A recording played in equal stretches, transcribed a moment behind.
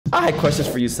I had questions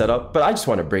for you set up, but I just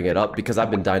want to bring it up because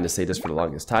I've been dying to say this for the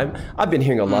longest time. I've been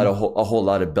hearing a whole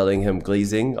lot of Bellingham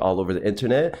glazing all over the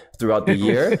internet throughout the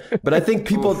year, but I think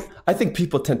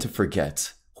people tend to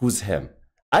forget who's him.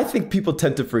 I think people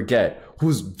tend to forget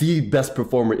who's the best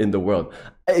performer in the world.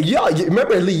 Y'all,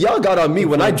 remember, Lee, y'all got on me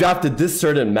when I drafted this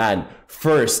certain man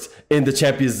first in the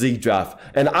Champions League draft,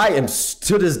 and I am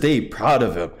to this day proud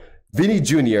of him. Vinny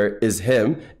Junior is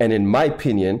him, and in my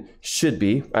opinion, should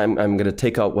be. I'm going to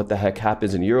take out what the heck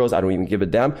happens in Euros. I don't even give a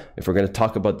damn. If we're going to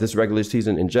talk about this regular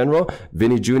season in general,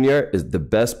 Vinny Junior is the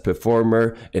best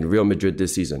performer in Real Madrid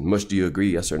this season. Mush, do you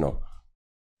agree? Yes or no?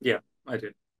 Yeah, I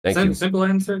do. Thank you. Simple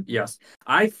answer, yes.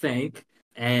 I think,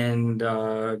 and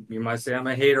you might say I'm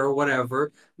a hater or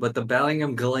whatever, but the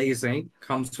Bellingham glazing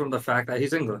comes from the fact that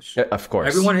he's English. Yeah, of course.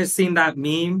 Everyone has seen that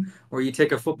meme where you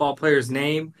take a football player's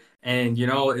name and, you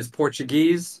know, it's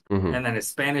Portuguese, and then it's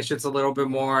Spanish, it's a little bit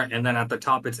more, and then at the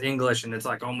top it's English, and it's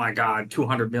like, oh my God,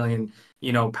 200 million,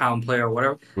 pound player or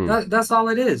whatever. That's all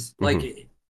it is. Like,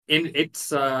 it's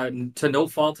to no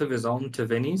fault of his own, to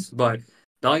Vinny's, but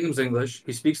Bellingham's English.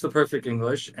 He speaks the perfect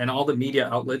English, and all the media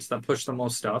outlets that push the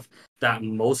most stuff that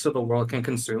most of the world can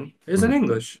consume is in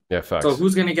English. Yeah, facts. So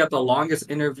who's going to get the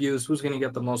longest interviews? Who's going to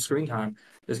get the most screen time?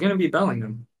 It's going to be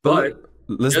Bellingham. But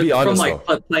let's be honest,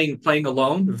 from playing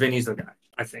alone, Vinny's the guy,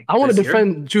 I think. I want to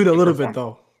defend Jude a little bit,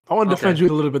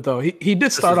 though. He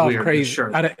did start off crazy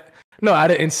at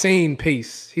an insane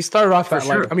pace. He started off at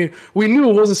I mean, we knew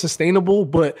it wasn't sustainable,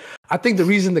 but I think the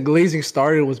reason the glazing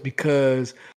started was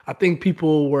because I think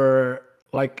people were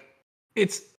like,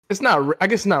 it's not, I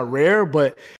guess not rare,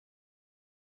 but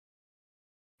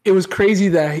it was crazy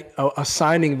that a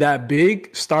signing that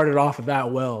big started off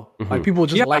that well. Like people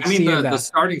just seeing that. The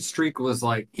starting streak was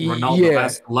like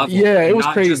Ronaldo-esque level. Yeah, it was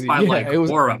not crazy. Just by it was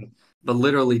quorum, but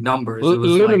literally numbers. It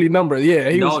was literally numbers. Yeah,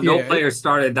 no player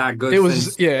started that good. It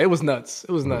was it was nuts.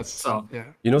 It was nuts. So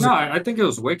I think it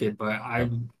was wicked. But I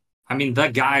mean, the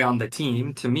guy on the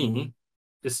team to me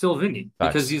is still Vinny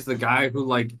because he's the guy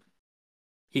who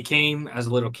he came as a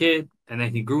little kid and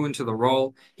then he grew into the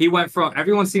role. He went from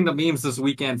everyone's seen the memes this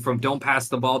weekend from don't pass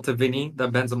the ball to Vinny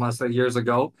that Benzema said years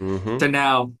ago to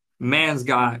now man's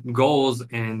got goals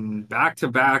in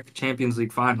back-to-back Champions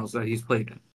League finals that he's played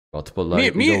in. Multiple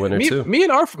winner too. Me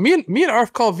and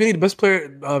Arf called Vinny the best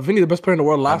player. Vinny the best player in the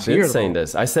world last year. I've been saying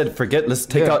this. I said, let's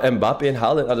take out Mbappe and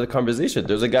Haaland out of the conversation.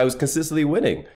 There's a guy who's consistently winning.